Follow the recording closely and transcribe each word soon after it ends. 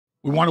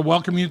We want to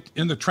welcome you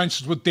in the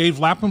trenches with Dave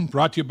Lapham,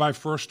 brought to you by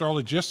First Star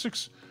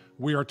Logistics.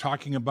 We are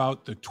talking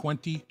about the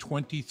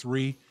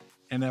 2023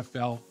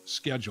 NFL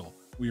schedule.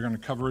 We are going to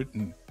cover it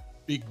in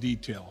big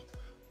detail.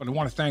 But I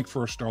want to thank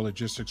First Star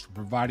Logistics for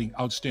providing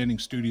outstanding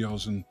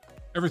studios and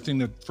everything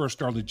that First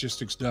Star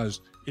Logistics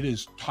does. It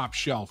is top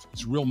shelf.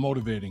 It's real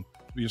motivating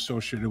to be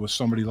associated with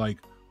somebody like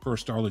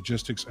First Star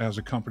Logistics as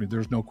a company.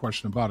 There's no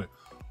question about it.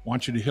 I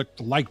want you to hit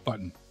the like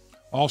button.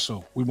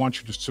 Also, we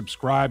want you to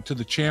subscribe to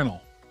the channel.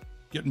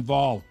 Get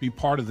involved. Be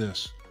part of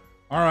this.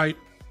 All right.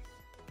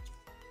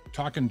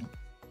 Talking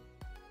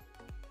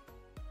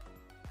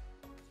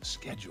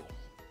schedule.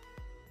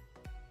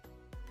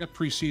 Got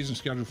preseason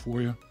schedule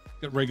for you.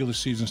 Got regular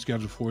season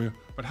schedule for you.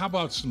 But how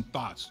about some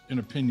thoughts and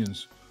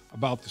opinions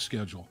about the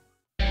schedule?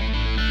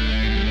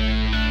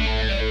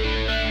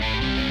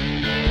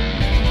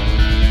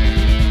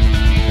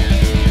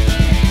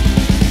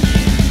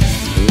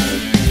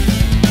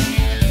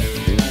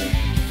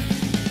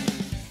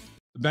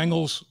 The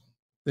Bengals,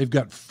 they've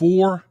got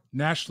 4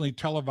 nationally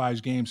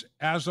televised games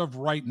as of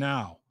right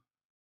now,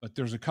 but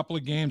there's a couple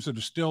of games that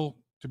are still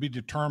to be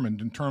determined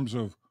in terms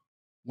of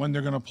when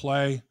they're going to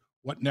play,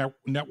 what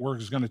network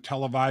is going to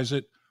televise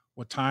it,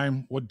 what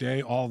time, what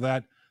day, all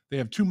that. They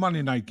have 2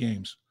 Monday night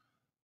games.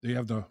 They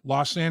have the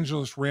Los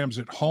Angeles Rams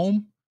at home,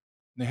 and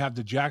they have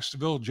the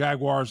Jacksonville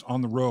Jaguars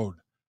on the road.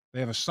 They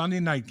have a Sunday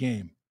night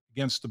game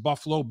against the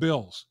Buffalo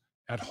Bills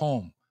at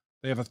home.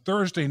 They have a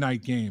Thursday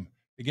night game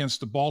against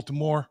the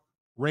Baltimore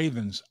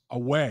Ravens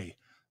away.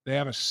 They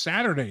have a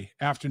Saturday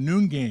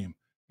afternoon game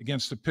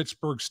against the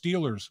Pittsburgh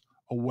Steelers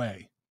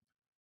away.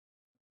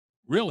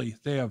 Really,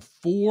 they have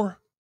 4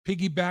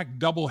 piggyback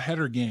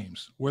doubleheader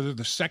games, where they're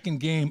the second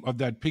game of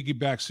that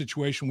piggyback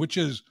situation, which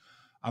is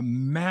a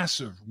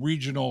massive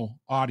regional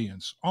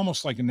audience,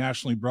 almost like a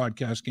nationally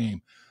broadcast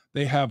game.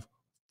 They have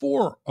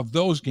 4 of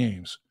those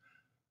games.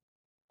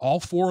 All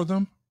 4 of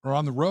them are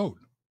on the road.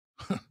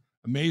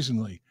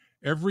 Amazingly,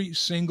 every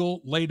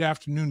single late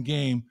afternoon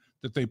game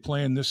that they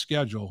play in this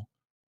schedule,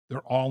 they're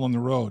all on the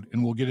road,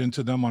 and we'll get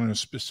into them on a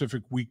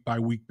specific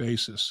week-by-week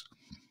basis.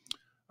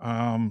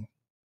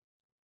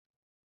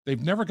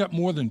 They've never got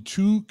more than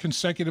 2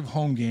 consecutive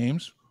home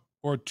games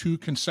or 2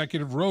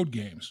 consecutive road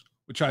games,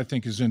 which I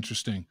think is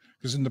interesting,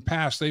 because in the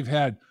past they've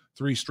had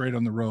 3 straight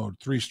on the road,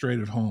 3 straight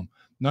at home.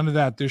 None of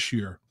that this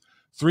year.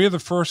 3 of the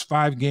first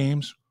 5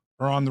 games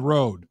are on the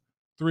road.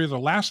 3 of the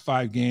last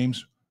 5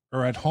 games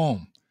are at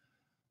home.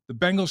 The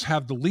Bengals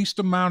have the least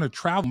amount of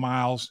travel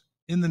miles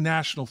in the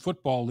National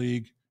Football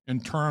League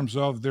in terms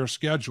of their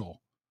schedule.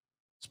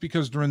 It's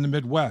because they're in the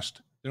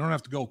Midwest. They don't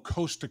have to go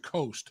coast to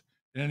coast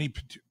in any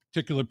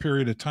particular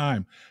period of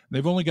time.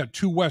 They've only got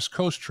 2 West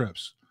Coast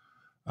trips.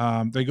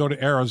 They go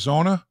to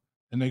Arizona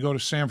and they go to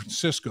San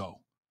Francisco.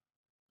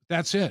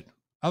 That's it.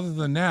 Other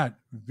than that,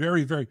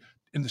 very, very,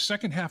 in the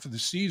second half of the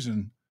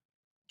season,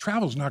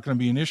 travel is not going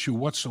to be an issue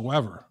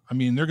whatsoever. I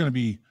mean, they're going to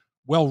be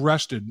well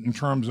rested in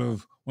terms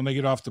of when they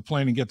get off the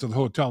plane and get to the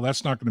hotel.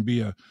 That's not going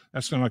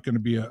to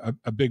be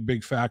a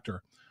big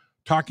factor.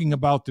 Talking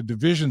about the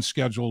division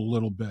schedule a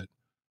little bit,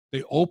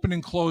 they open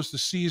and close the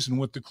season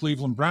with the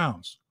Cleveland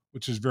Browns,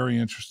 which is very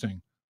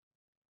interesting.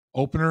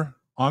 Opener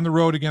on the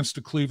road against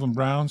the Cleveland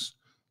Browns.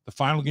 The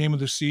final game of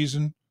the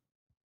season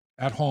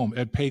at home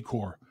at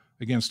Paycor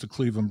against the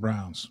Cleveland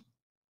Browns.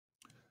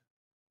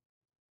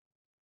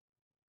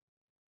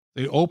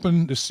 They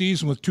open the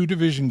season with 2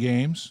 division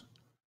games.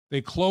 They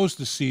close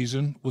the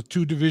season with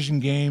 2 division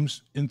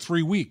games in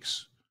 3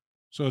 weeks.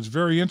 So it's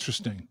very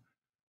interesting.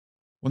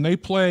 When they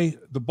play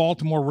the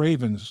Baltimore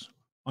Ravens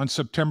on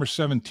September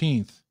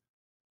 17th,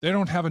 they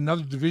don't have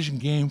another division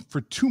game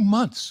for 2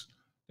 months.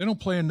 They don't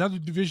play another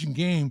division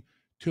game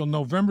till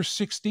November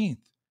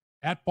 16th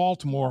at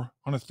Baltimore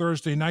on a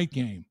Thursday night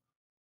game.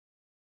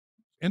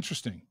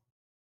 Interesting.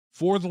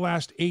 4 of the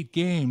last 8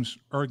 games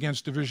are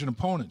against division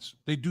opponents.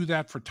 They do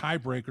that for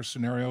tiebreaker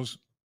scenarios,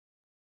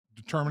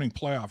 determining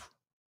playoff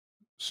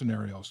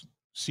scenarios,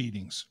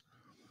 seedings.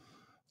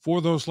 4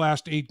 of those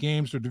last 8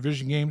 games are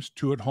division games,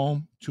 2 at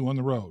home, 2 on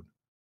the road.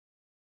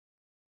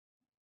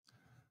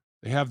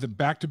 They have the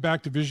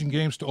back-to-back division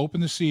games to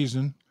open the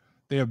season.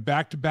 They have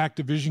back-to-back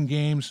division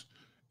games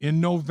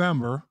in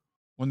November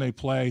when they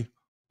play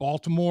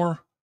Baltimore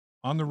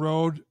on the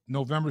road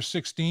November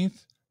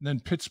 16th, and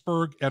then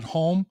Pittsburgh at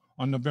home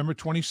on November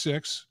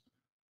 26th.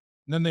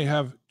 And then they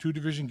have 2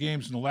 division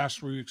games in the last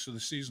 3 weeks of the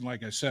season,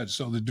 like I said.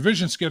 So the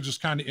division schedule is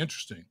kind of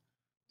interesting.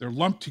 They're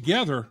lumped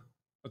together,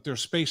 but they're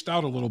spaced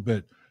out a little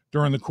bit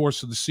during the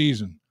course of the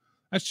season.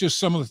 That's just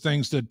some of the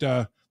things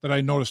that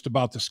I noticed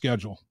about the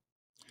schedule.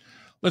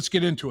 Let's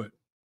get into it.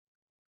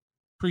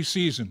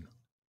 Preseason.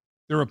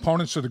 Their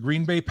opponents are the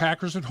Green Bay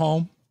Packers at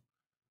home.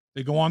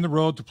 They go on the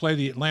road to play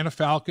the Atlanta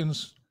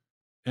Falcons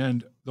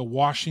and the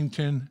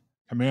Washington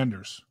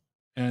Commanders.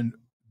 And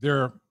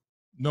there are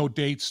no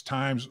dates,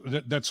 times.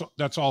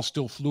 That's all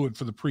still fluid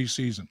for the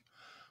preseason.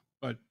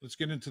 But let's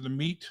get into the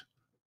meat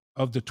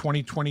of the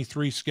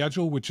 2023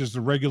 schedule, which is the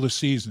regular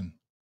season.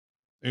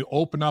 They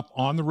open up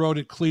on the road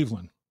at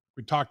Cleveland.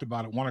 We talked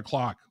about it, 1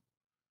 o'clock.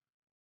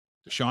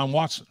 Deshaun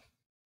Watson.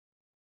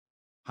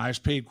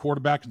 Highest paid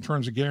quarterback in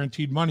terms of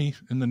guaranteed money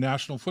in the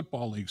National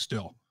Football League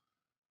still.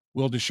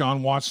 Will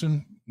Deshaun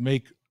Watson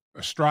make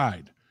a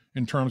stride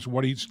in terms of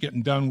what he's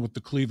getting done with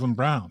the Cleveland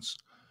Browns?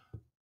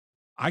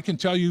 I can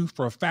tell you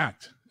for a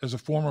fact, as a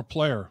former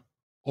player,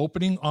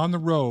 opening on the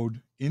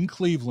road in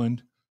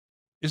Cleveland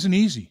isn't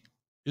easy.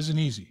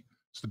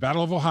 It's the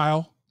Battle of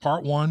Ohio,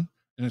 part one,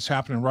 and it's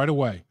happening right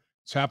away.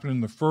 It's happening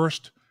in the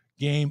first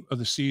game of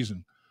the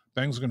season.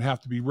 Bengals are going to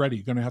have to be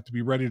ready,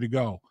 to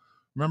go.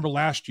 Remember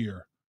last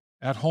year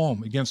at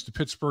home against the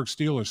Pittsburgh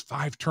Steelers,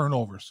 5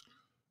 turnovers,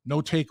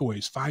 no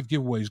takeaways, 5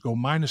 giveaways, go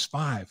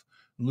 -5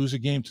 and lose a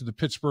game to the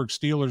Pittsburgh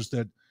Steelers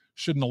that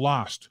shouldn't have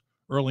lost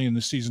early in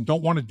the season.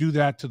 Don't want to do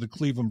that to the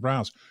Cleveland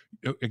Browns,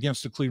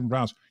 against the Cleveland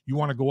Browns. You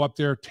want to go up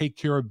there, take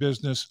care of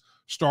business,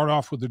 start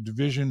off with a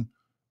division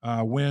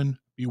win,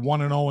 be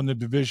 1-0 in the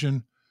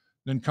division,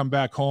 then come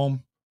back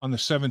home on the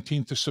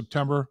 17th of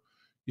September.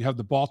 You have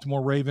the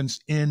Baltimore Ravens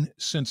in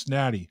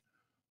Cincinnati.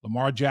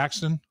 Lamar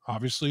Jackson,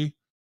 obviously,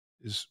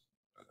 is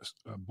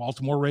a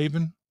Baltimore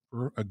Raven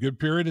for a good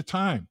period of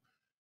time.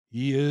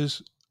 He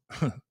is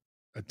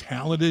a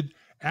talented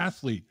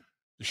athlete.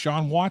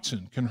 Deshaun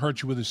Watson can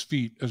hurt you with his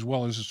feet as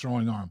well as his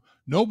throwing arm.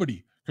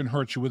 Nobody can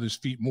hurt you with his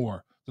feet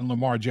more than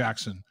Lamar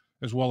Jackson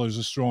as well as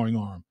his throwing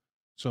arm.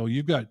 So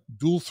you've got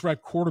dual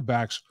threat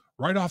quarterbacks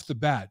right off the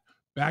bat,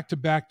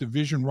 back-to-back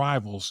division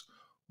rivals,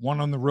 one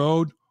on the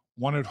road,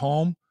 one at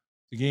home.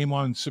 The game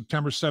on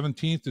September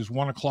 17th is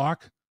 1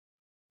 o'clock.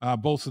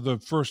 Both of the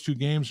first 2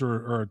 games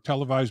are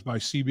televised by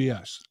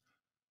CBS.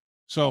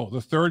 So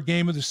the third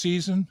game of the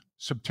season,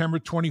 September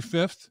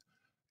 25th,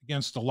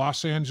 against the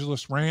Los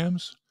Angeles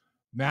Rams.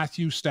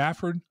 Matthew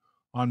Stafford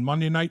on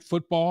Monday Night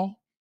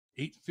Football,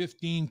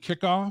 8:15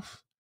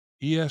 kickoff,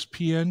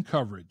 ESPN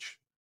coverage.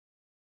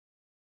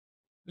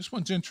 This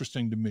one's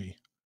interesting to me.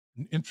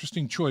 An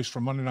interesting choice for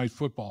Monday Night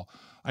Football.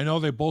 I know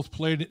they both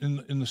played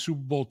in the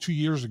Super Bowl 2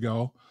 years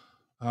ago.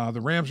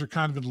 The Rams are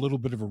kind of in a little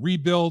bit of a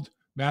rebuild.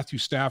 Matthew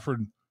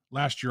Stafford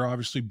last year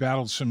obviously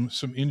battled some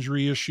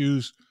injury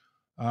issues,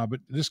 but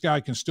this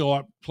guy can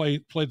still play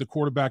the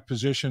quarterback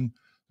position.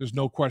 There's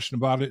no question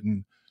about it.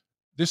 And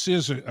this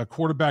is a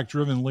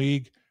quarterback-driven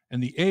league,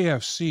 and the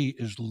AFC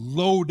is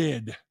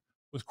loaded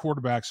with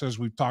quarterbacks, as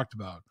we've talked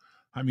about.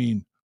 I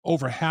mean,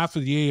 over half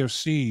of the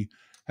AFC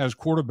has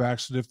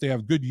quarterbacks that, if they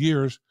have good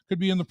years, could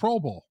be in the Pro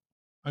Bowl.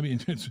 I mean,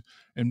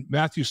 and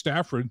Matthew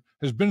Stafford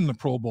has been in the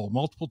Pro Bowl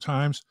multiple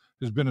times,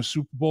 has been a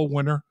Super Bowl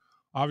winner,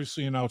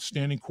 obviously an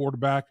outstanding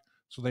quarterback.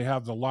 So they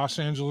have the Los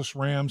Angeles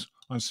Rams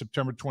on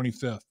September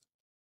 25th.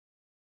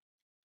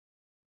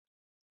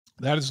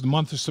 That is the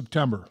month of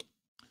September.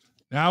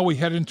 Now we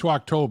head into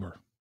October.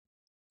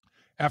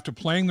 After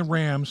playing the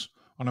Rams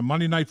on a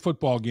Monday Night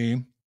Football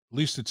game, at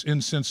least it's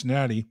in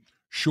Cincinnati,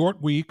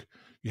 short week,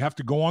 you have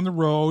to go on the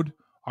road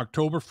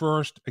October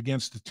 1st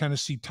against the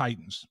Tennessee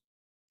Titans.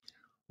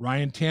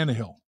 Ryan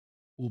Tannehill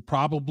will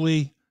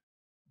probably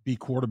be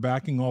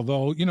quarterbacking,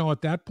 although,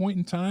 at that point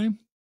in time,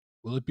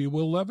 will it be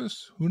Will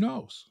Levis? Who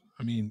knows?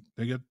 I mean,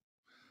 they get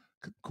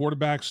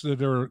quarterbacks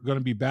that are going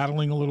to be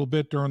battling a little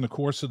bit during the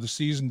course of the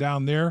season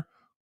down there.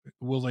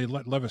 Will they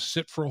let Levis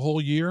sit for a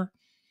whole year?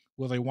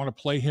 Will they want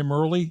to play him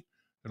early?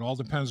 It all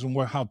depends on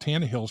how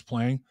Tannehill's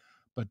playing.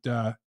 But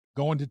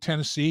going to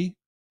Tennessee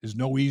is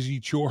no easy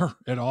chore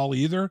at all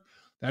either.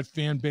 That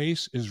fan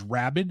base is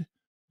rabid.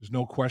 There's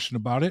no question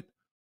about it.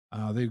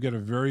 They've got a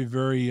very,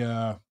 very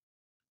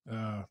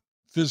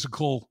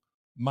physical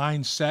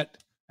mindset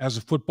as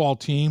a football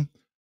team.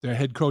 Their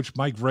head coach,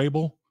 Mike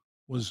Vrabel,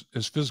 was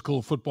as physical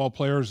a football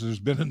player as there's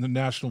been in the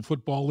National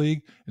Football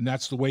League, and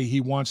that's the way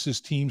he wants his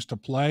teams to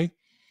play.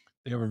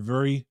 They have a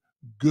very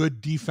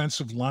good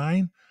defensive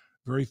line,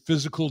 very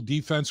physical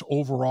defense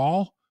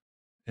overall,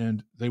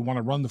 and they want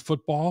to run the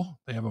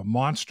football. They have a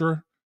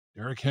monster,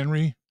 Derrick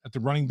Henry, at the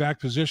running back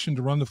position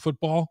to run the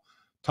football.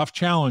 Tough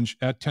challenge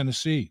at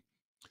Tennessee.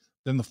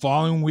 Then the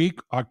following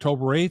week,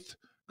 October 8th,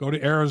 go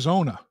to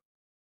Arizona.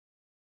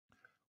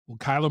 Will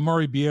Kyler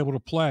Murray be able to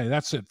play?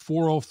 That's at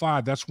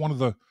 4:05. That's one of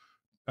the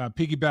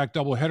piggyback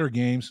doubleheader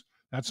games.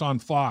 That's on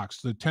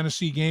Fox. The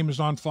Tennessee game is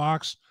on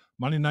Fox.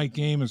 Monday night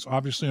game is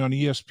obviously on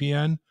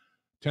ESPN.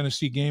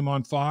 Tennessee game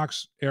on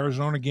Fox.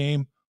 Arizona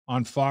game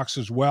on Fox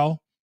as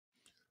well.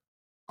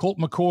 Colt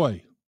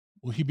McCoy,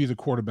 will he be the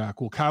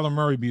quarterback? Will Kyler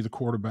Murray be the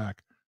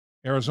quarterback?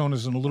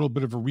 Arizona's in a little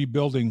bit of a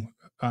rebuilding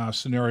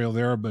scenario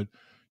there, but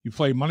you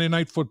play Monday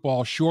Night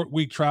Football, short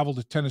week travel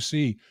to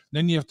Tennessee.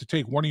 Then you have to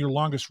take one of your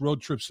longest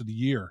road trips of the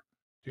year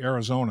to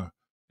Arizona.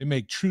 They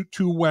make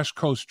two West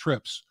Coast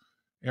trips.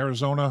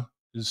 Arizona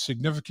is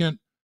significant,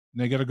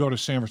 and they got to go to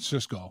San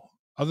Francisco.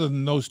 Other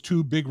than those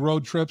 2 big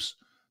road trips,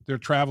 their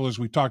travel, as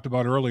we talked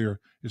about earlier,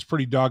 is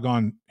pretty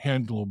doggone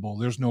handleable.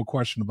 There's no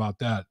question about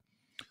that.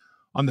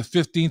 On the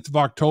 15th of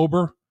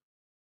October,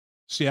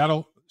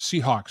 Seattle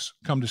Seahawks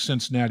come to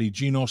Cincinnati.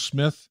 Geno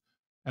Smith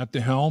at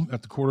the helm,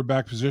 at the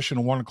quarterback position,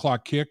 a 1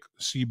 o'clock kick,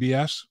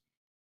 CBS.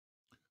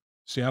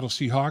 Seattle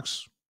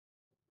Seahawks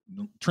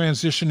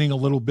transitioning a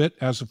little bit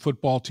as a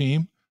football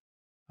team.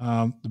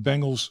 The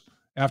Bengals,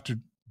 after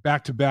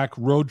back-to-back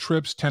road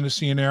trips,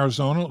 Tennessee and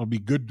Arizona. It'll be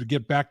good to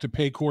get back to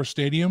Paycor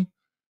Stadium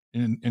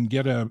and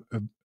get a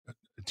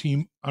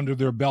team under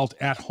their belt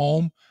at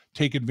home,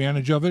 take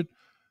advantage of it.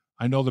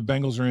 I know the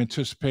Bengals are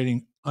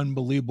anticipating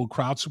unbelievable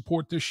crowd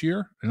support this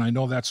year, and I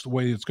know that's the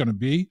way it's going to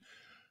be.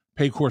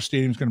 Paycor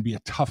Stadium is going to be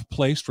a tough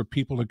place for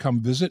people to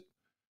come visit,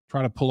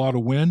 try to pull out a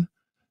win. And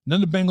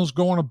then the Bengals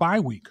go on a bye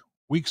week.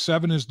 Week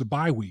 7 is the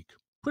bye week.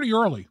 Pretty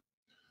early.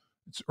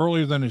 It's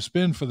earlier than it's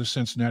been for the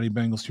Cincinnati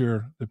Bengals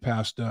here the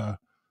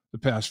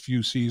past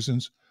few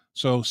seasons.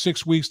 So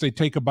 6 weeks, they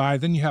take a bye.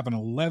 Then you have an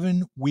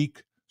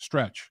 11-week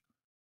stretch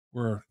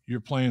where you're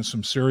playing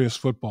some serious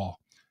football.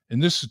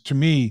 And this, to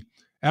me,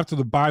 after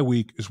the bye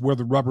week is where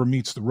the rubber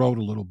meets the road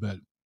a little bit.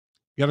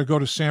 You got to go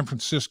to San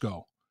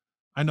Francisco.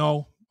 I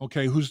know,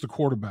 okay, who's the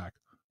quarterback?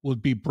 Will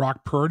it be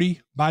Brock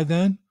Purdy by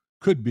then?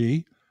 Could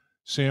be.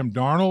 Sam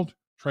Darnold,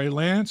 Trey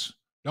Lance?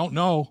 Don't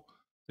know.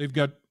 They've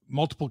got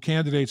multiple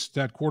candidates at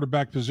that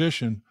quarterback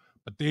position,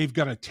 but they've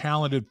got a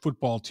talented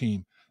football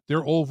team.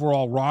 Their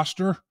overall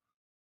roster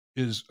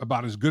is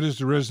about as good as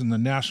there is in the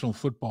National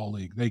Football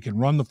League. They can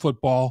run the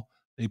football.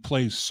 They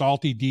play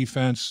salty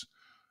defense,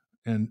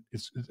 and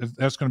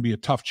that's going to be a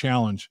tough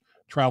challenge.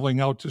 Traveling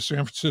out to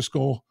San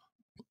Francisco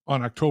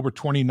on October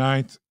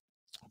 29th,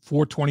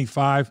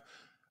 4:25,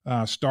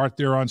 start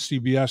there on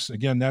CBS.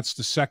 Again, that's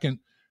the second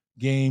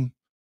game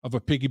of a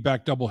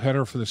piggyback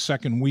doubleheader for the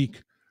second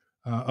week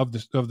of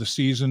the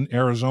season.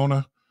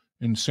 Arizona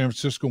and San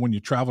Francisco, when you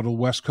travel to the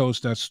West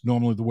Coast, that's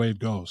normally the way it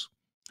goes.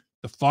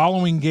 The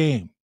following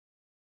game,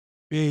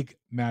 big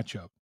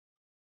matchup,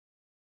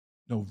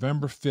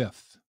 November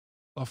 5th,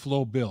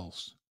 Buffalo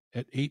Bills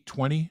at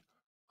 8:20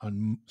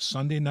 on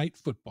Sunday Night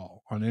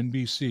Football on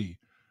NBC.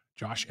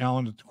 Josh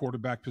Allen at the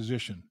quarterback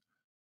position.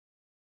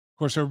 Of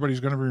course,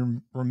 everybody's going to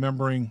be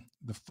remembering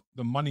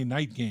the Monday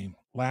night game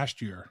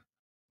last year,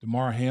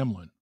 Damar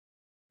Hamlin.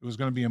 It was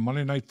going to be a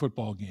Monday Night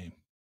Football game.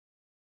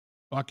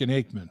 Buck and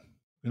Aikman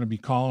going to be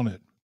calling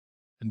it,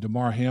 and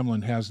Damar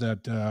Hamlin has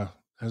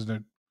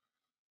that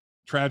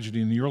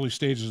tragedy in the early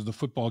stages of the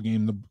football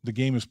game. The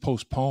game is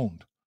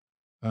postponed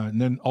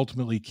and then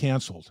ultimately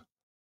canceled.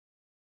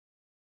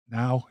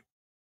 Now,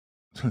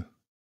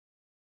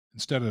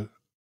 instead of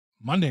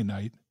Monday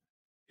night,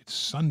 it's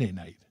Sunday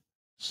night.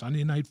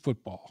 Sunday Night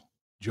Football.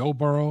 Joe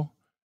Burrow,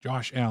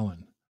 Josh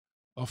Allen,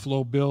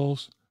 Buffalo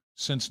Bills,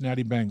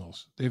 Cincinnati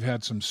Bengals. They've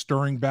had some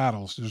stirring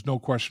battles. There's no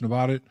question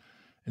about it.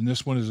 And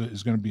this one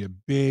is going to be a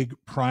big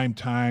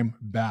primetime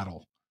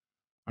battle.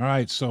 All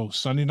right, so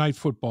Sunday Night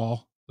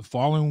Football. The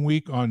following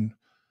week on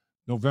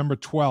November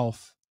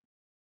 12th,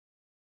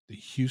 the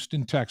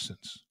Houston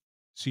Texans.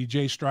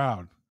 C.J.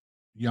 Stroud,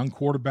 young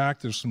quarterback.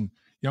 There's some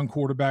young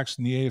quarterbacks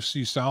in the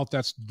AFC South.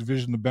 That's the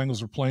division the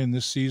Bengals are playing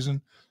this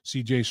season.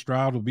 C.J.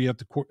 Stroud will be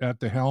at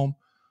the helm.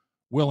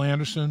 Will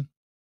Anderson,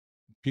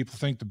 people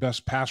think the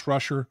best pass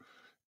rusher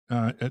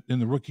in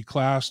the rookie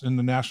class in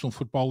the National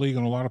Football League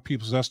in a lot of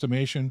people's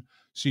estimation.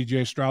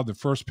 C.J. Stroud, the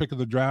first pick of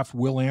the draft.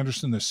 Will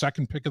Anderson, the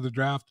second pick of the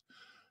draft.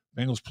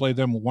 Bengals play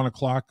them at 1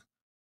 o'clock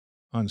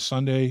on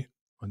Sunday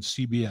on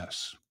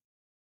CBS.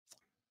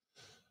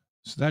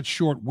 So that's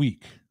short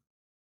week.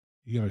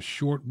 You got a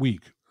short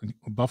week.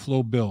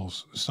 Buffalo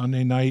Bills,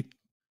 Sunday night.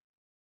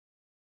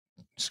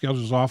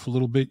 Schedule's off a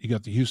little bit. You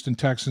got the Houston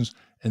Texans.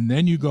 And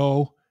then you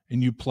go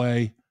and you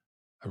play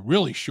a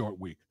really short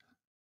week.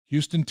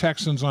 Houston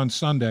Texans on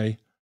Sunday.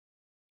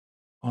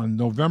 On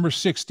November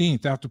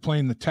 16th, after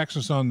playing the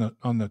Texans on the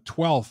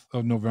 12th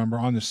of November,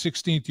 on the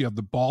 16th, you have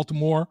the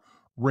Baltimore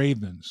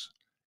Ravens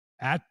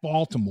at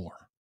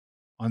Baltimore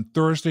on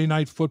Thursday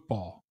Night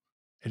Football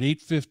at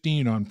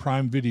 8:15 on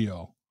Prime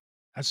Video.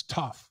 That's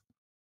tough.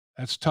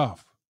 That's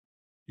tough.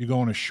 You're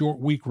going a short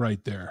week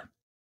right there.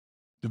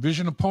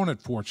 Division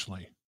opponent,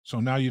 fortunately. So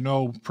now you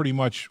know pretty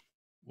much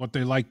what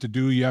they like to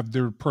do. You have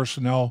their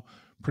personnel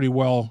pretty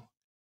well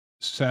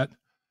set.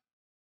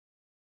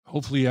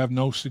 Hopefully you have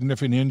no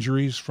significant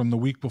injuries from the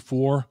week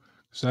before,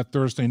 because that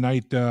Thursday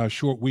night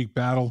short week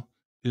battle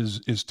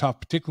is tough,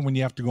 particularly when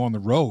you have to go on the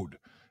road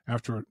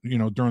after,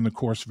 during the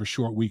course of a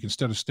short week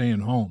instead of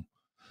staying home.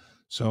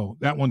 So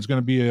that one's going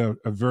to be a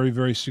very,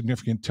 very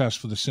significant test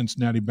for the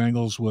Cincinnati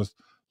Bengals with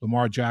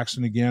Lamar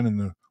Jackson again and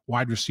the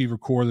wide receiver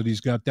core that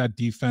he's got. That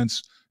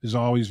defense is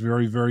always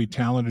very, very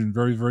talented and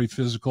very, very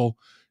physical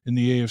in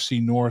the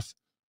AFC North.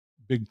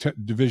 Big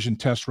division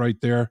test right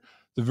there.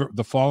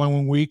 The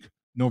following week,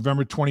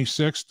 November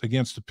 26th,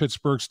 against the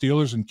Pittsburgh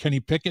Steelers and Kenny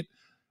Pickett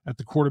at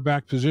the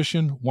quarterback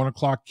position, 1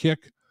 o'clock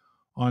kick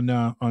on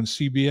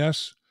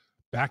CBS.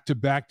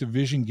 Back-to-back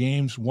division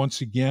games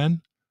once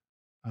again.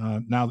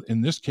 Now,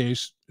 in this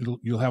case,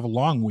 you'll have a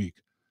long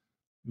week.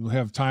 You'll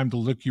have time to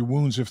lick your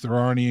wounds if there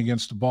are any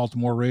against the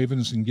Baltimore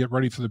Ravens and get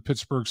ready for the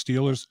Pittsburgh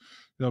Steelers.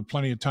 You'll have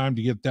plenty of time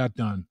to get that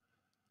done.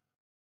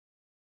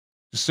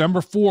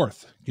 December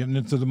 4th, getting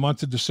into the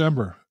month of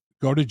December,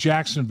 go to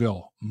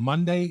Jacksonville.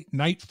 Monday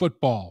Night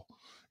Football,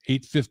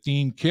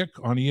 8:15 kick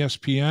on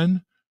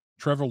ESPN.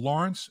 Trevor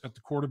Lawrence at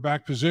the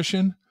quarterback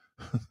position.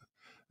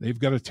 They've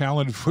got a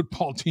talented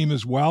football team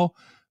as well.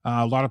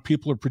 A lot of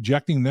people are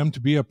projecting them to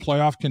be a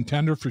playoff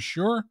contender for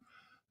sure.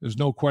 There's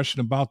no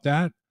question about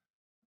that.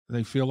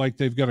 They feel like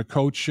they've got a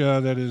coach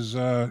that is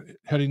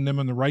heading them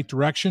in the right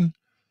direction,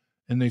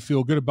 and they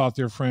feel good about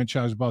their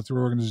franchise, about their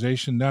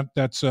organization.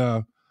 That's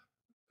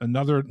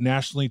another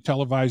nationally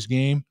televised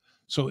game.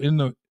 So in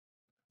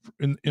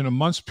a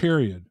month's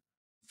period,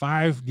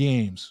 5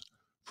 games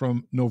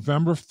from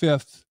November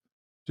 5th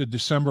to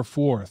December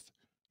 4th.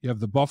 You have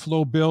the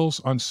Buffalo Bills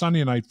on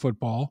Sunday Night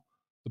Football,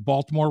 the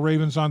Baltimore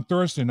Ravens on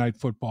Thursday Night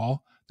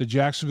Football, the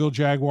Jacksonville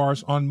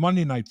Jaguars on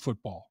Monday Night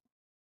Football,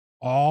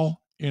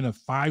 all in a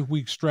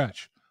 5-week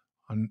stretch.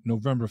 On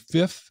November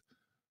 5th,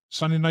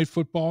 Sunday Night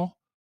Football,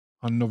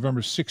 on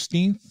November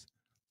 16th,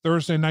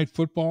 Thursday Night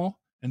Football,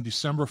 and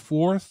December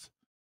 4th,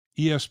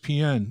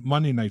 ESPN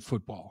Monday Night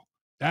Football.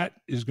 That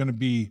is going to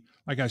be,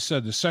 like I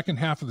said, the second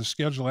half of the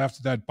schedule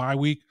after that bye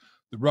week,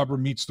 the rubber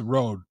meets the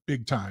road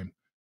big time.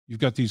 You've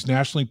got these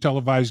nationally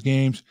televised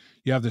games.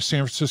 You have the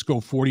San Francisco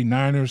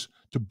 49ers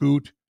to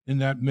boot in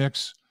that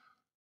mix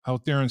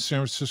out there in San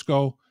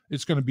Francisco.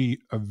 It's going to be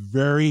a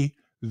very,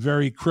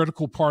 very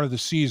critical part of the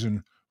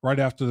season right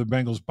after the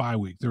Bengals bye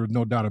week. There is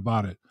no doubt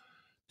about it.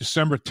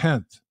 December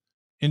 10th,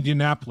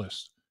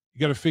 Indianapolis.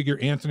 You got to figure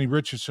Anthony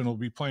Richardson will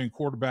be playing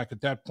quarterback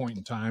at that point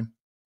in time.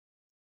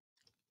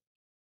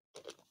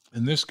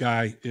 And this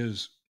guy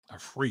is a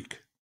freak.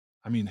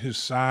 I mean, his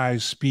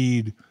size,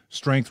 speed,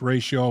 strength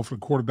ratio for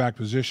quarterback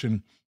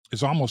position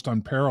is almost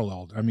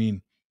unparalleled. I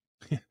mean,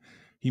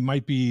 he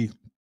might be,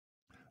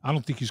 I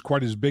don't think he's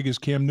quite as big as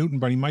Cam Newton,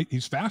 but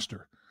he's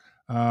faster.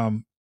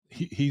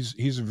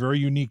 He's a very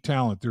unique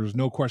talent. There's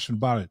no question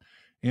about it.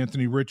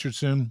 Anthony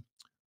Richardson,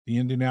 the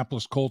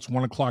Indianapolis Colts,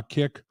 1:00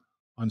 kick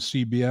on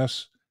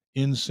CBS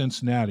in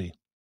Cincinnati.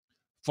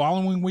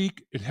 Following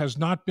week, it has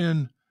not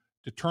been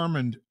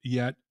determined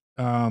yet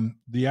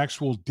the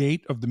actual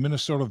date of the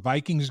Minnesota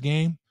Vikings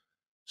game.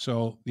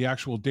 So the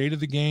actual date of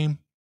the game,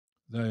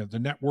 the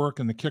network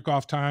and the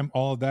kickoff time,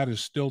 all of that is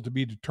still to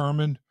be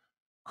determined.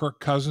 Kirk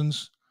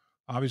Cousins,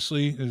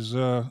 obviously,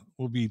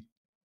 will be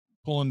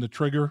pulling the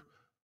trigger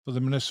for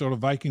the Minnesota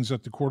Vikings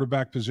at the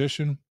quarterback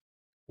position.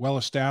 Well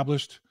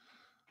established.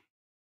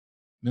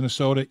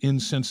 Minnesota in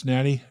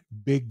Cincinnati,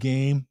 big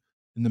game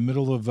in the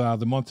middle of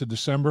the month of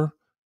December.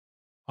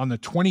 On the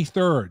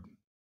 23rd,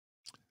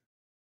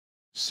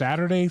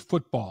 Saturday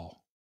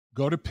football.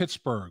 Go to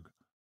Pittsburgh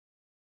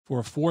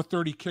for a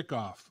 4:30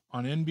 kickoff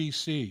on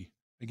NBC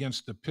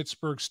against the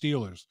Pittsburgh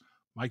Steelers.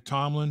 Mike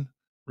Tomlin,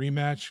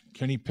 rematch,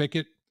 Kenny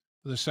Pickett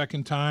for the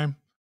second time.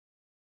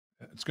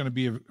 It's going to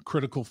be a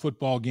critical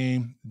football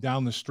game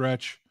down the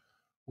stretch.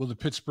 Will the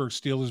Pittsburgh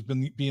Steelers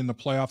be in the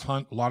playoff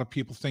hunt? A lot of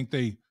people think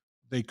they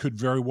could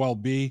very well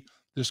be.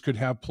 This could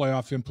have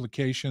playoff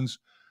implications.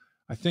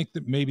 I think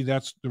that maybe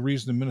that's the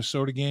reason the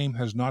Minnesota game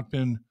has not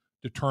been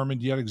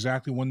determined yet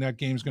exactly when that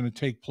game is going to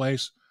take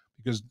place,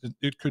 because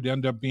it could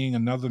end up being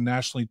another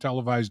nationally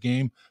televised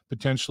game,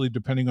 potentially,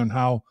 depending on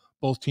how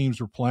both teams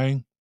are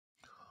playing.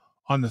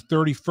 On the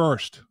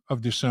 31st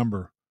of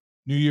December,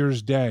 New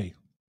Year's Day,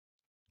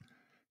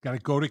 got to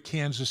go to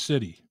Kansas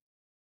City.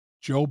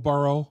 Joe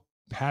Burrow,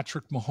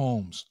 Patrick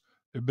Mahomes.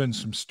 There have been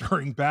some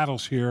stirring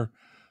battles here.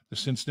 The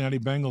Cincinnati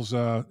Bengals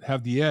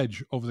have the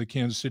edge over the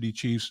Kansas City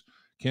Chiefs.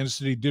 Kansas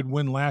City did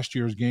win last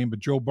year's game, but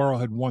Joe Burrow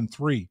had won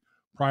 3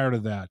 prior to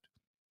that.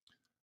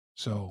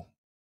 So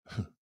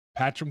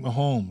Patrick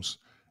Mahomes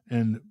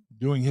and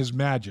doing his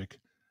magic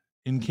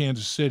in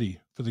Kansas City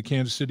for the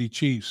Kansas City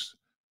Chiefs.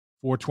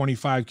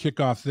 4:25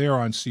 kickoff there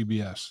on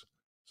CBS.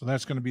 So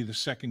that's going to be the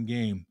second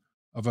game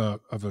of a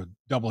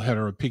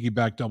doubleheader, a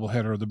piggyback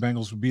doubleheader. The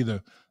Bengals would be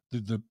the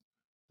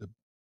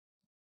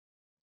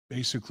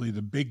basically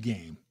the big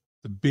game.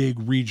 The big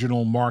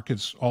regional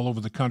markets all over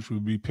the country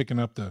would be picking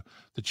up the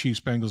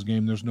Chiefs-Bengals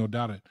game. There's no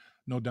doubt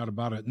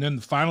about it. And then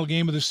the final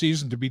game of the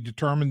season, to be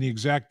determined the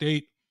exact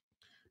date,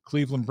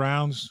 Cleveland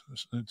Browns.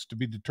 It's to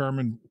be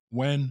determined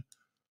when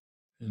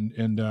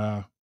and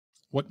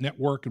what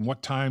network and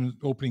what time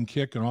opening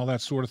kick and all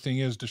that sort of thing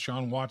is.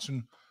 Deshaun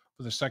Watson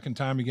for the second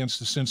time against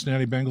the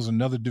Cincinnati Bengals,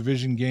 another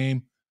division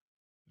game.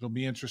 It'll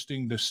be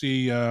interesting to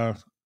see,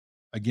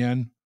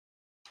 again,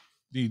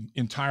 the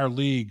entire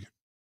league.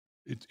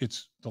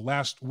 It's the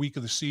last week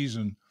of the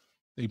season.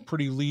 They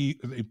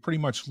pretty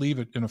much leave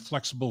it in a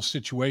flexible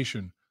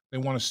situation. They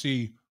want to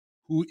see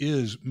who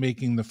is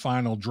making the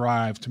final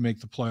drive to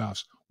make the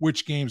playoffs,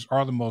 which games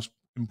are the most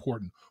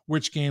important,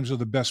 which games are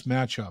the best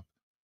matchup.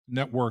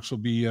 Networks will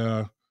be,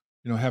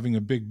 having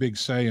a big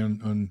say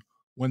on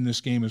when this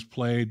game is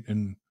played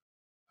and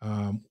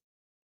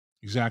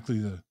exactly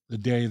the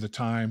day, the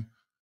time,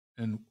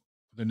 and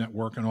the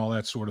network and all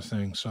that sort of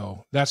thing.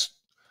 So that's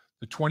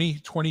the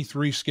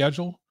 2023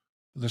 schedule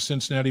for the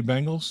Cincinnati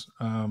Bengals.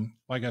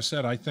 Like I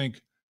said, I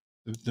think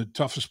the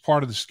toughest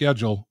part of the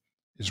schedule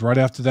is right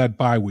after that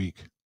bye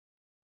week.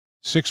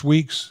 6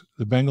 weeks,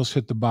 the Bengals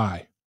hit the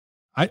bye.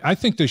 I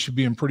think they should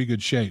be in pretty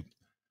good shape.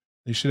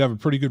 They should have a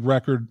pretty good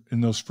record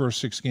in those first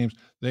 6 games.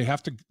 They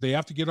have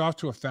to get off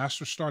to a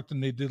faster start than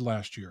they did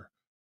last year.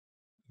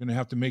 They're going to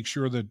have to make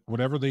sure that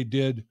whatever they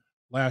did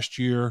last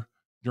year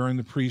during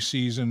the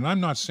preseason, and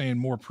I'm not saying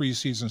more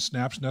preseason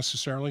snaps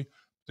necessarily,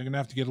 They're going to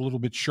have to get a little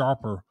bit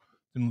sharper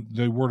than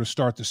they were to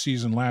start the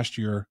season last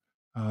year.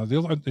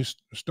 They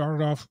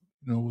started off,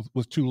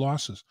 with 2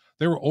 losses.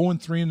 They were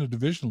 0-3 in the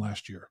division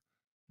last year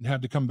and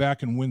had to come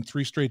back and win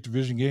 3 straight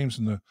division games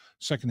in the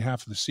second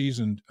half of the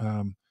season.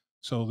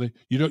 So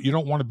you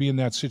don't want to be in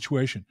that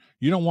situation.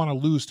 You don't want to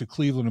lose to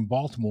Cleveland and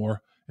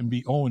Baltimore and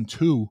be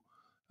 0-2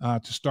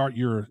 to start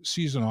your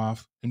season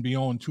off and be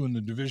 0-2 in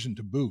the division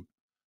to boot.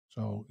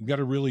 So you got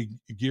to really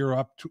gear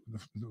up to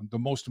the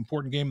most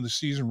important game of the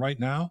season right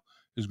now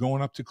is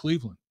going up to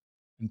Cleveland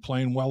and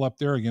playing well up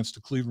there against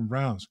the Cleveland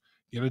Browns.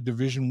 Get a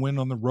division win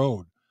on the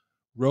road.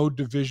 Road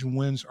division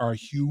wins are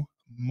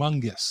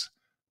humongous.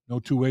 No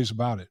 2 ways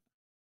about it.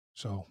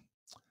 So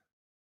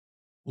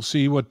we'll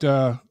see what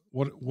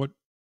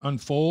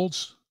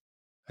unfolds.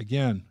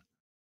 Again,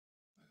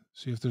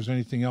 see if there's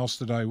anything else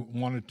that I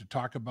wanted to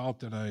talk about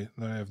that I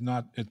have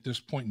not at this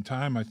point in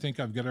time. I think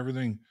I've got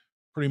everything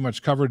pretty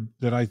much covered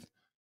that I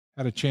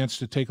had a chance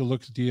to take a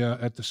look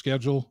at the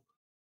schedule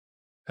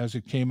as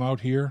it came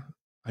out here.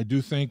 I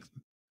do think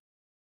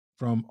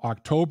from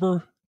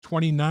October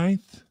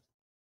 29th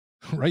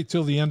right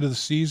till the end of the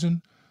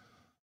season,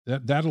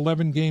 that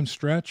 11-game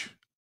stretch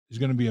is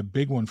going to be a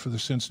big one for the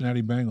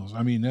Cincinnati Bengals.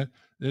 I mean,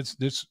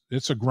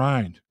 it's a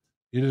grind.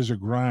 It is a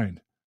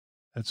grind.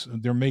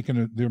 They're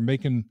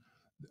making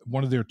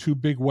one of their 2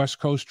 big West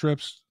Coast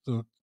trips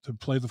to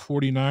play the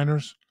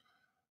 49ers.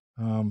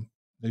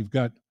 They've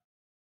got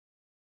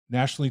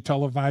nationally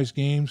televised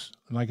games,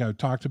 like I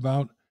talked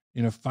about,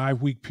 in a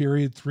 5-week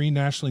period, 3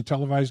 nationally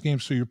televised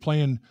games. So you're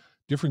playing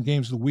different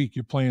games of the week.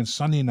 You're playing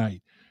Sunday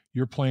night.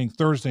 You're playing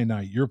Thursday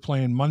night. You're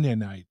playing Monday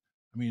night.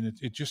 I mean,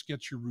 it just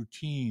gets your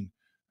routine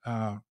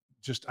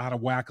just out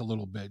of whack a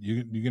little bit.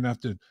 You're going to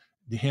have to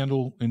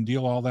handle and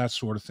deal all that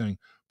sort of thing.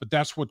 But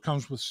that's what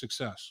comes with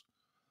success.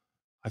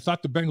 I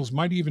thought the Bengals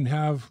might even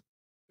have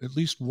at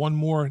least 1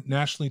 more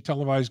nationally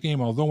televised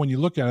game, although when you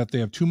look at it, they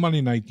have 2 Monday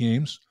night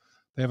games.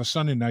 They have a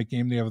Sunday night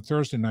game. They have a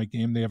Thursday night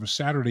game. They have a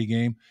Saturday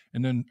game.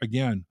 And then,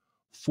 again,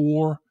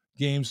 4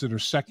 games that are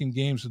second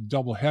games of the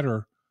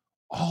doubleheader.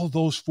 All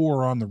those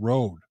 4 are on the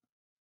road.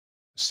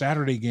 The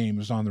Saturday game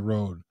is on the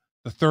road.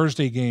 The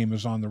Thursday game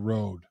is on the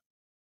road.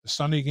 The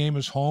Sunday game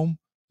is home.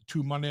 The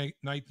 2 Monday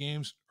night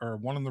games are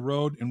 1 on the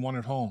road and 1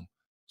 at home.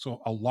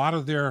 So a lot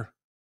of their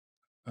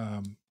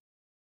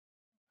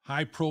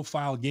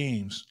high-profile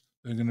games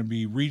that are going to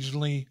be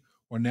regionally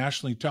or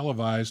nationally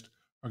televised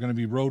are going to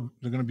be road.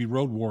 They're going to be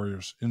road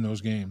warriors in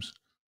those games.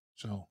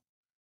 So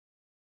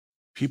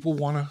people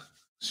want to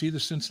see the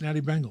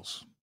Cincinnati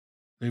Bengals.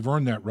 They've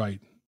earned that right.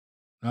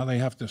 Now they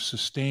have to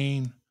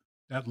sustain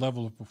that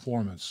level of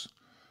performance.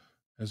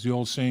 As the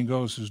old saying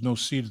goes, there's no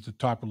seat at the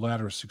top of the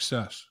ladder of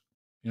success.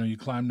 You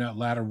climb that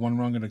ladder 1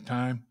 rung at a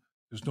time.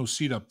 There's no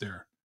seat up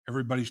there.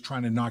 Everybody's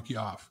trying to knock you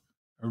off.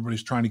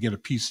 Everybody's trying to get a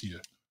piece of you.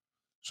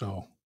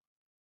 So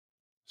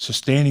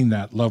sustaining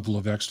that level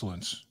of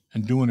excellence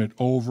and doing it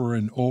over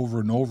and over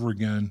and over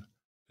again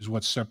is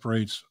what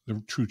separates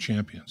the true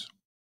champions.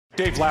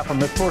 Dave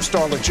Lapham at First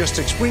Star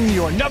Logistics bringing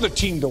you another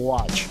team to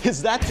watch.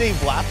 Is that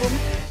Dave Lapham?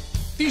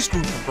 These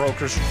group of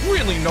brokers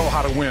really know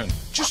how to win.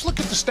 Just look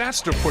at the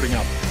stats they're putting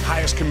up.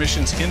 Highest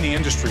commissions in the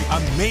industry.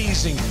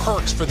 Amazing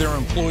perks for their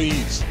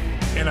employees.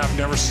 And I've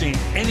never seen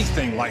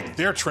anything like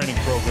their training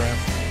program.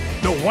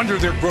 No wonder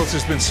their growth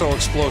has been so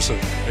explosive.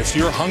 If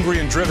you're hungry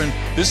and driven,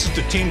 this is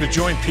the team to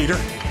join, Peter.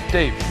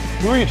 Dave,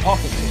 who are you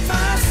talking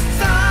to?